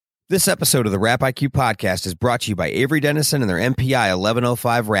This episode of the Rap IQ podcast is brought to you by Avery Dennison and their MPI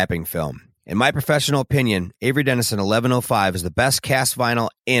 1105 wrapping film. In my professional opinion, Avery Dennison 1105 is the best cast vinyl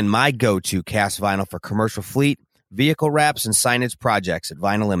and my go-to cast vinyl for commercial fleet, vehicle wraps, and signage projects at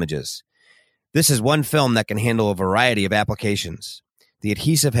Vinyl Images. This is one film that can handle a variety of applications. The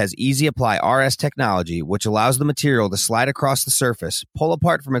adhesive has easy apply RS technology, which allows the material to slide across the surface, pull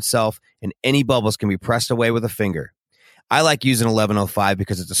apart from itself, and any bubbles can be pressed away with a finger. I like using 1105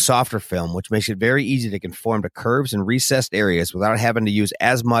 because it's a softer film, which makes it very easy to conform to curves and recessed areas without having to use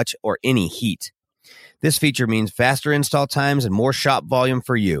as much or any heat. This feature means faster install times and more shop volume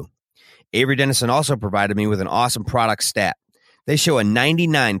for you. Avery Dennison also provided me with an awesome product stat. They show a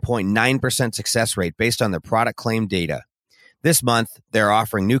 99.9% success rate based on their product claim data. This month, they're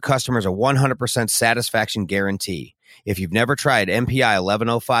offering new customers a 100% satisfaction guarantee. If you've never tried MPI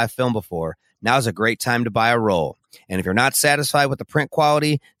 1105 film before, now's a great time to buy a roll. And if you're not satisfied with the print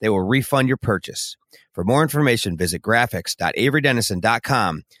quality, they will refund your purchase. For more information, visit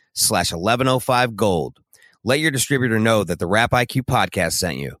graphics.averydennison.com/1105gold. Let your distributor know that the Rap IQ podcast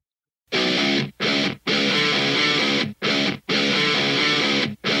sent you.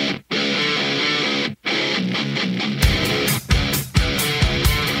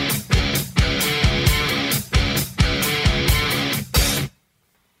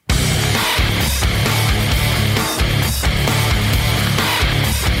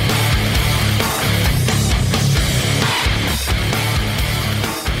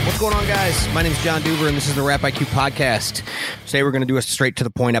 What's going on, guys? My name is John Duber, and this is the Rap IQ podcast. Today, we're going to do a straight to the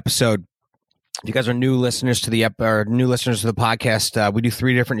point episode. If you guys are new listeners to the podcast, we do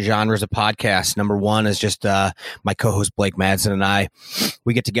three different genres of podcasts. Number one is just my co-host Blake Madsen and I.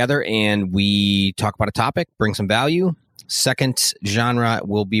 We get together and we talk about a topic, bring some value. Second genre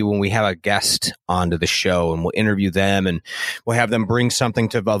will be when we have a guest onto the show and we'll interview them and we'll have them bring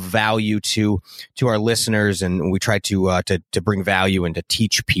something of value to our listeners, and we try to bring value and to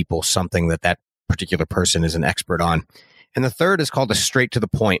teach people something that particular person is an expert on. And the third is called a straight to the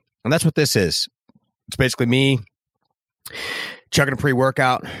point, and that's what this is. It's basically me chugging a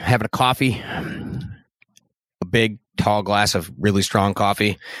pre-workout, having a coffee, a big tall glass of really strong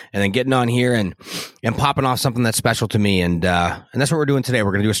coffee, and then getting on here and popping off something that's special to me. And that's what we're doing today.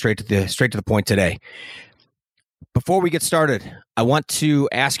 We're going to do a straight to the point today. Before we get started, I want to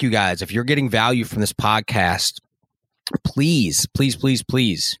ask you guys, if you're getting value from this podcast, please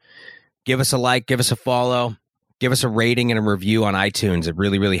give us a like, give us a follow, give us a rating and a review on iTunes. It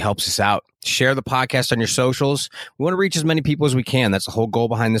really, really helps us out. Share the podcast on your socials. We want to reach as many people as we can. That's the whole goal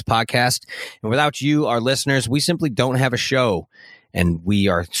behind this podcast. And without you, our listeners, we simply don't have a show. And we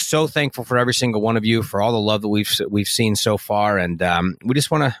are so thankful for every single one of you, for all the love that we've seen so far. And we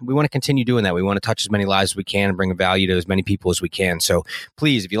want to continue doing that. We want to touch as many lives as we can and bring value to as many people as we can. So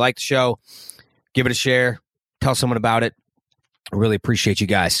please, if you like the show, give it a share. Tell someone about it. I really appreciate you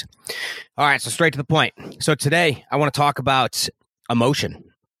guys. All right, so straight to the point. So today I want to talk about emotion.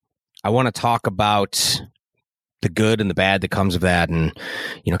 I want to talk about the good and the bad that comes of that, and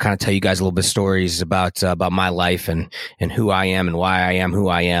kind of tell you guys a little bit of stories about my life and who I am and why I am who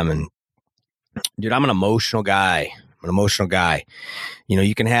I am. And dude, I'm an emotional guy. You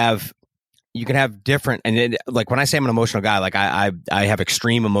can have different, and like when I say I'm an emotional guy, like I have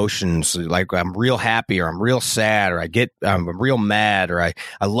extreme emotions. Like I'm real happy, or I'm real sad, or I'm real mad, or I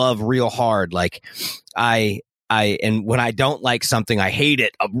love real hard. Like and when I don't like something, I hate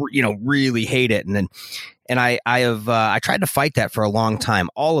it. Really hate it. And I tried to fight that for a long time.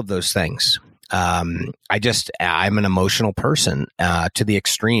 All of those things. I'm an emotional person to the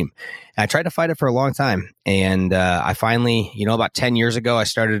extreme. And I tried to fight it for a long time. And I finally, about 10 years ago, I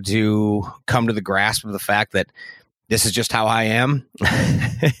started to come to the grasp of the fact that this is just how I am.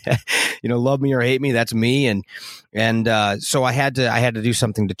 Love me or hate me, that's me. And so I had to do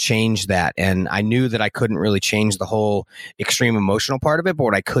something to change that. And I knew that I couldn't really change the whole extreme emotional part of it. But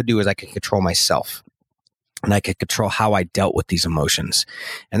what I could do is I could control myself. And I could control how I dealt with these emotions.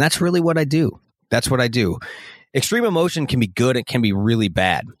 And that's really what I do. That's what I do. Extreme emotion can be good. It can be really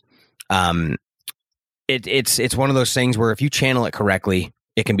bad. It's one of those things where if you channel it correctly,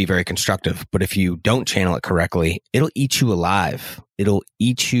 it can be very constructive. But if you don't channel it correctly, it'll eat you alive. It'll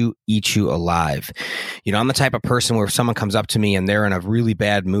eat you alive. I'm the type of person where if someone comes up to me and they're in a really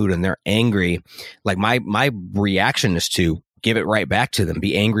bad mood and they're angry, like my reaction is to give it right back to them,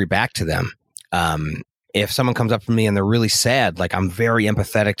 be angry back to them. If someone comes up to me and they're really sad, like I'm very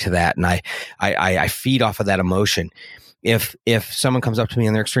empathetic to that, and I feed off of that emotion. If someone comes up to me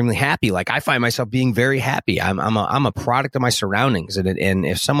and they're extremely happy, like I find myself being very happy. I'm a product of my surroundings, and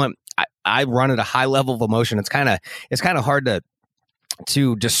if someone I run at a high level of emotion, it's kind of hard to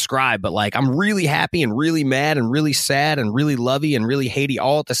to describe, but like I'm really happy and really mad and really sad and really lovey and really hatey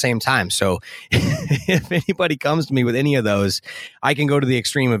all at the same time. So if anybody comes to me with any of those, I can go to the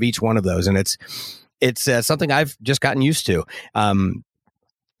extreme of each one of those, and it's something I've just gotten used to.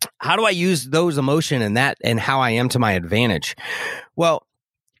 How do I use those emotion and how I am to my advantage? Well,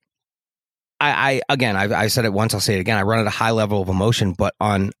 I said it once, I'll say it again. I run at a high level of emotion, but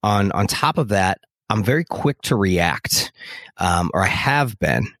on top of that, I'm very quick to react, or I have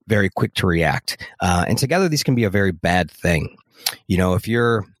been very quick to react. And together, these can be a very bad thing. You know,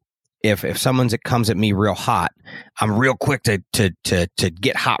 if someone comes at me real hot, I'm real quick to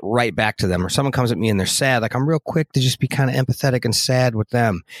get hot right back to them. Or someone comes at me and they're sad, like I'm real quick to just be kind of empathetic and sad with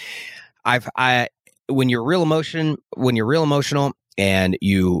them. When you're real emotional and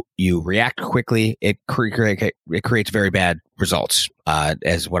you react quickly, it creates very bad results,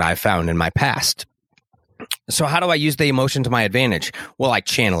 as what I've found in my past. So how do I use the emotion to my advantage? Well, I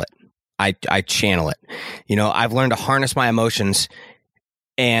channel it. I channel it. You know, I've learned to harness my emotions.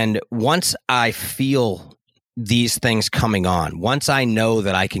 And once I feel these things coming on, once I know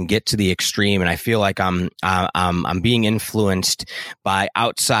that I can get to the extreme and I feel like I'm being influenced by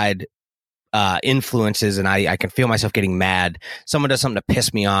outside influences, and I can feel myself getting mad, someone does something to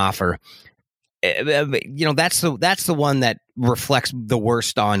piss me off, or you know, that's the one that reflects the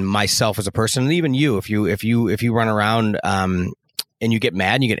worst on myself as a person. And even you, if you run around and you get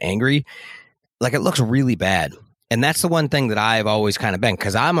mad and you get angry, like it looks really bad. And that's the one thing that I've always kind of been,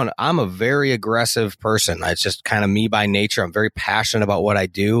 because I'm a very aggressive person. It's just kind of me by nature. I'm very passionate about what I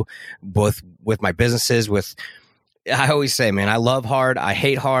do, both with my businesses. I always say, man, I love hard. I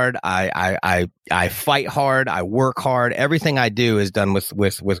hate hard. I fight hard. I work hard. Everything I do is done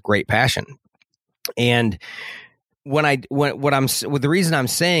with great passion. And the reason I'm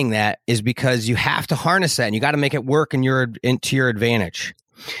saying that is because you have to harness that, and you got to make it work into your advantage.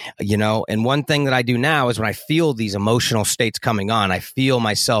 You know, and one thing that I do now is when I feel these emotional states coming on, I feel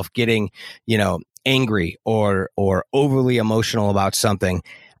myself getting, you know, angry or overly emotional about something,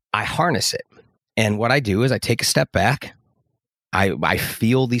 I harness it. And what I do is I take a step back. I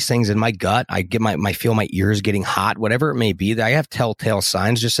feel these things in my gut. I get feel my ears getting hot, whatever it may be. I have telltale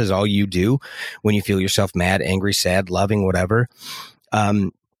signs, just as all you do when you feel yourself mad, angry, sad, loving, whatever.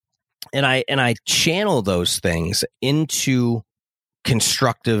 And I channel those things into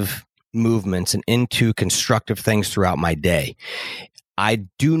constructive movements and into constructive things throughout my day. I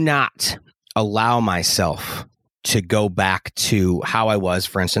do not allow myself to go back to how I was,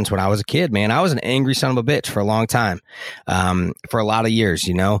 for instance, when I was a kid. Man, I was an angry son of a bitch for a long time, for a lot of years.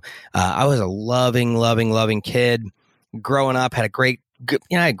 You know, I was a loving kid growing up, had a great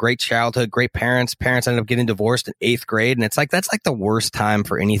childhood, great parents. Parents ended up getting divorced in 8th grade. And it's like, that's like the worst time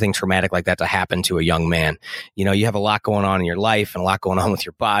for anything traumatic like that to happen to a young man. You know, you have a lot going on in your life and a lot going on with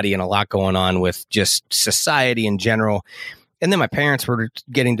your body and a lot going on with just society in general. And then my parents were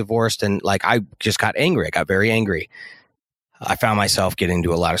getting divorced, and like, I just got angry. I got very angry. I found myself getting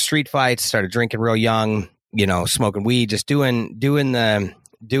into a lot of street fights, started drinking real young, you know, smoking weed, just doing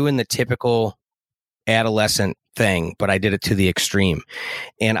the typical adolescent thing, but I did it to the extreme.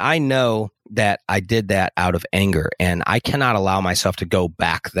 And I know that I did that out of anger, and I cannot allow myself to go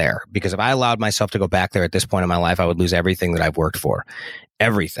back there, because if I allowed myself to go back there at this point in my life, I would lose everything that I've worked for,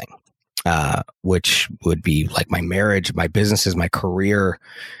 everything, which would be like my marriage, my businesses, my career,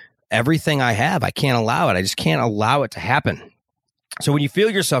 everything I have. I can't allow it. I just can't allow it to happen. So when you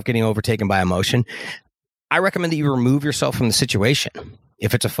feel yourself getting overtaken by emotion, I recommend that you remove yourself from the situation.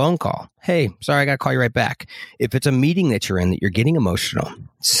 If it's a phone call, hey, sorry, I got to call you right back. If it's a meeting that you're in that you're getting emotional,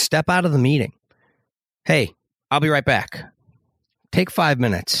 step out of the meeting. Hey, I'll be right back. Take 5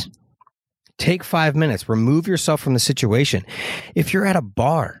 minutes. Take 5 minutes. Remove yourself from the situation. If you're at a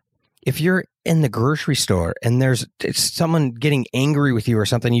bar, if you're in the grocery store and there's someone getting angry with you or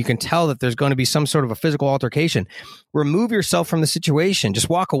something, you can tell that there's going to be some sort of a physical altercation. Remove yourself from the situation. Just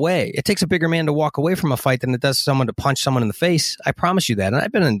walk away. It takes a bigger man to walk away from a fight than it does someone to punch someone in the face. I promise you that. And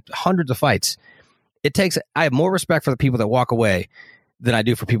I've been in hundreds of fights. I have more respect for the people that walk away than I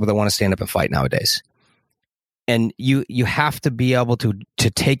do for people that want to stand up and fight nowadays. And you have to be able to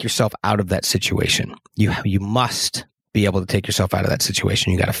take yourself out of that situation. You must be able to take yourself out of that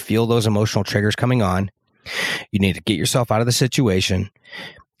situation. You got to feel those emotional triggers coming on. You need to get yourself out of the situation,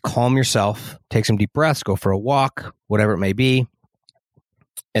 calm yourself, take some deep breaths, go for a walk, whatever it may be,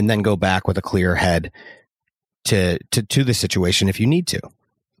 and then go back with a clear head to the situation if you need to.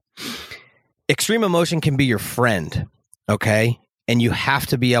 Extreme emotion can be your friend, okay? And you have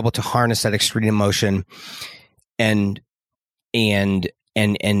to be able to harness that extreme emotion and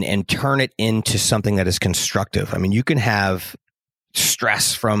turn it into something that is constructive. I mean, you can have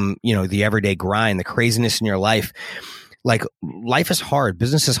stress from, the everyday grind, the craziness in your life. Like, life is hard.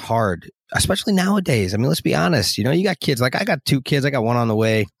 Business is hard, especially nowadays. I mean, let's be honest. You got kids. Like, I got 2 kids. I got one on the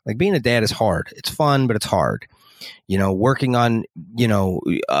way. Like, being a dad is hard. It's fun, but it's hard. Working on,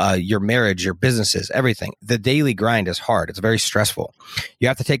 your marriage, your businesses, everything. The daily grind is hard. It's very stressful. You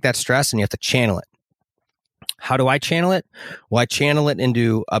have to take that stress and you have to channel it. How do I channel it? Well, I channel it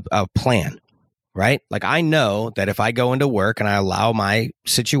into a plan, right? Like, I know that if I go into work and I allow my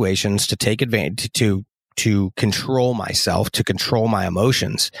situations to take advantage, to control myself, to control my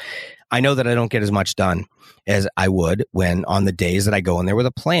emotions, I know that I don't get as much done as I would when on the days that I go in there with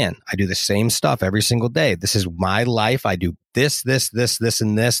a plan. I do the same stuff every single day. This is my life. I do this,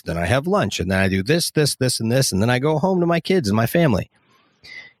 and this. Then I have lunch, and then I do this, and this. And then I go home to my kids and my family.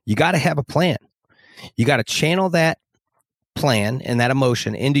 You got to have a plan. You got to channel that plan and that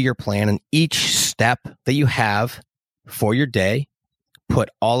emotion into your plan. And each step that you have for your day, put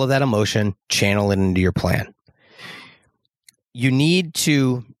all of that emotion, channel it into your plan. You need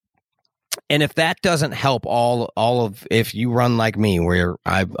to, and if that doesn't help if you run like me, where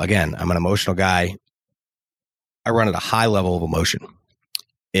I'm an emotional guy, I run at a high level of emotion.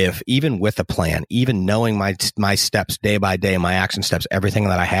 If even with a plan, even knowing my steps day by day, my action steps, everything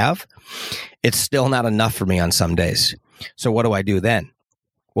that I have, it's still not enough for me on some days. So what do I do then?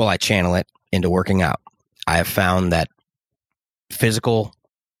 Well, I channel it into working out. I have found that physical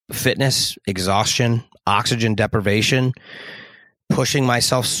fitness, exhaustion, oxygen deprivation, pushing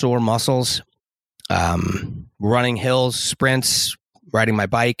myself, sore muscles, running hills, sprints, riding my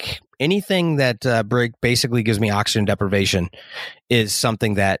bike, anything that basically gives me oxygen deprivation is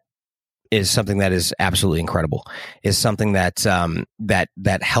something that is absolutely incredible. Is something that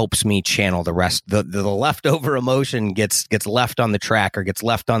that helps me channel the rest. The leftover emotion gets left on the track, or gets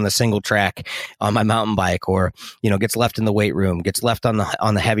left on the single track on my mountain bike, or gets left in the weight room, gets left on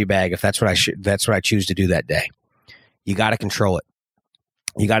the heavy bag if that's what I choose to do that day. You got to control it.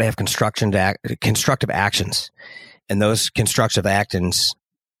 You got to have constructive actions, and those constructive actions.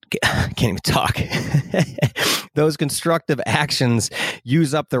 Can't even talk. Those constructive actions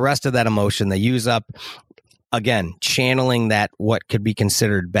use up the rest of that emotion. They use up, again, channeling that what could be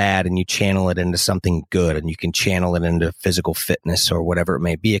considered bad, and you channel it into something good, and you can channel it into physical fitness or whatever it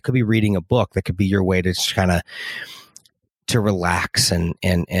may be. It could be reading a book. That could be your way to kind of to relax. And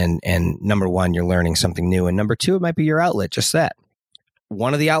number one, you're learning something new. And number two, it might be your outlet, just that.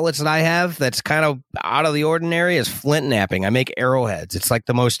 One of the outlets that I have that's kind of out of the ordinary is flint napping. I make arrowheads. It's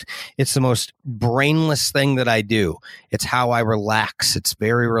the most brainless thing that I do. It's how I relax. It's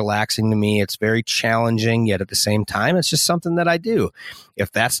very relaxing to me. It's very challenging, yet at the same time, it's just something that I do.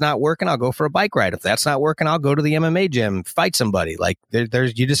 If that's not working, I'll go for a bike ride. If that's not working, I'll go to the MMA gym, fight somebody. Like you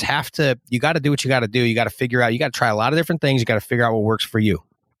got to do what you got to do. You got to figure out, you got to try a lot of different things. You got to figure out what works for you.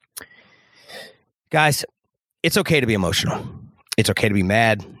 Guys, it's okay to be emotional. It's okay to be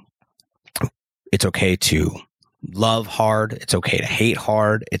mad. It's okay to love hard. It's okay to hate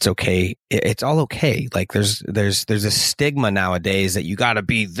hard. It's okay. It's all okay. Like there's a stigma nowadays that you got to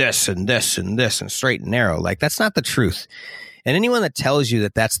be this and this and this and straight and narrow. Like that's not the truth. And anyone that tells you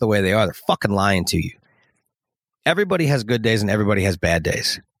that that's the way they are, they're fucking lying to you. Everybody has good days and everybody has bad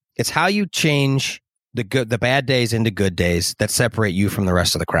days. It's how you change the bad days into good days that separate you from the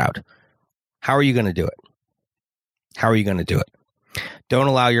rest of the crowd. How are you going to do it? How are you going to do it? Don't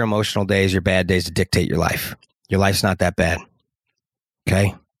allow your emotional days, your bad days to dictate your life. Your life's not that bad.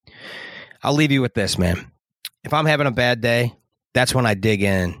 Okay? I'll leave you with this, man. If I'm having a bad day, that's when I dig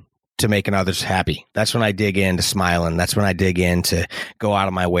in to making others happy. That's when I dig into smiling. That's when I dig in to go out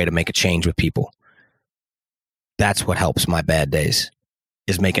of my way to make a change with people. That's what helps my bad days,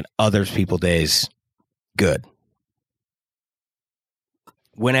 is making other people's days good.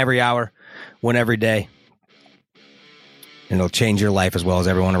 Win every hour, win every day. And it'll change your life as well as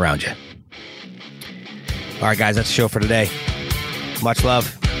everyone around you. All right, guys, that's the show for today. Much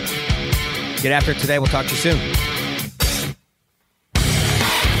love. Get after it today. We'll talk to you soon.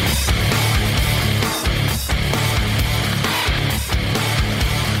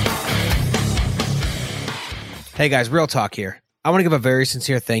 Hey, guys, real talk here. I want to give a very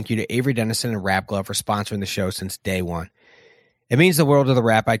sincere thank you to Avery Dennison and Rap Glove for sponsoring the show since day one. It means the world to the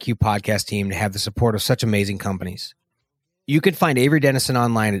Rap IQ podcast team to have the support of such amazing companies. You can find Avery Dennison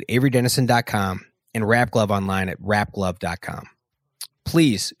online at averydennison.com and Rap Glove online at rapglove.com.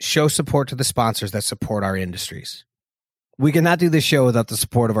 Please show support to the sponsors that support our industries. We cannot do this show without the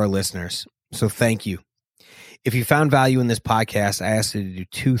support of our listeners, so thank you. If you found value in this podcast, I ask you to do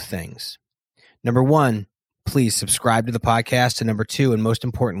two things. Number one, please subscribe to the podcast. And number two, and most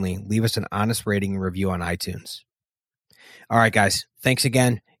importantly, leave us an honest rating and review on iTunes. All right, guys. Thanks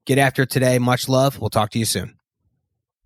again. Get after it today. Much love. We'll talk to you soon.